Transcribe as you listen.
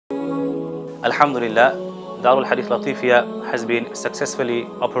Alhamdulillah, Darul Hadis Latifiah has been successfully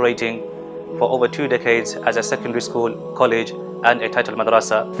operating for over 2 decades as a secondary school, college and a title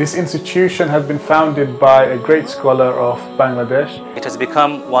madrasa. This institution has been founded by a great scholar of Bangladesh. It has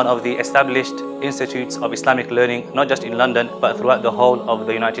become one of the established institutes of Islamic learning, not just in London, but throughout the whole of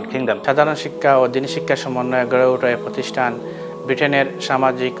the United Kingdom. সাধারণ শিক্ষা ও দ্বীনি শিক্ষা সমন্বয়ে গড়ে ওঠা এই প্রতিষ্ঠান ব্রিটেনের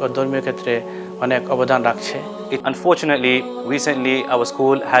সামাজিক ও ধর্মীয় ক্ষেত্রে অনেক অবদান রাখছে। Unfortunately, recently our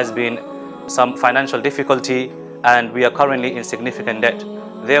school has been some financial difficulty and we are currently in significant debt.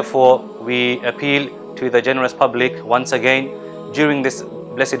 Therefore, we appeal to the generous public once again during this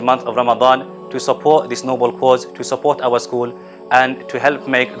blessed month of Ramadan to support this noble cause, to support our school and to help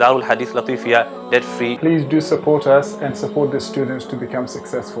make Darul Hadis Latifiah debt-free. Please do support us and support the students to become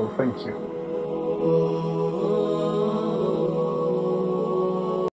successful. Thank you.